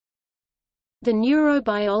The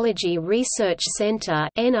Neurobiology Research Centre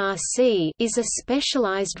 (NRC) is a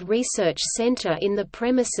specialized research centre in the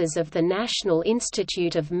premises of the National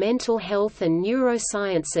Institute of Mental Health and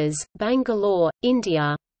Neurosciences, Bangalore,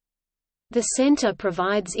 India. The centre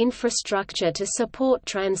provides infrastructure to support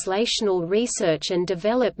translational research and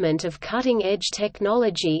development of cutting-edge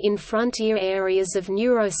technology in frontier areas of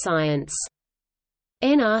neuroscience.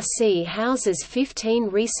 NRC houses 15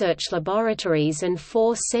 research laboratories and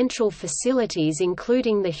 4 central facilities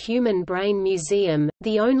including the Human Brain Museum,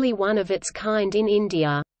 the only one of its kind in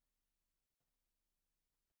India.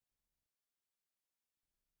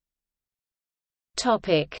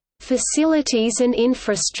 Facilities and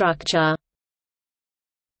infrastructure.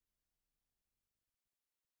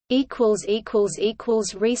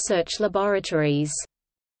 Research laboratories.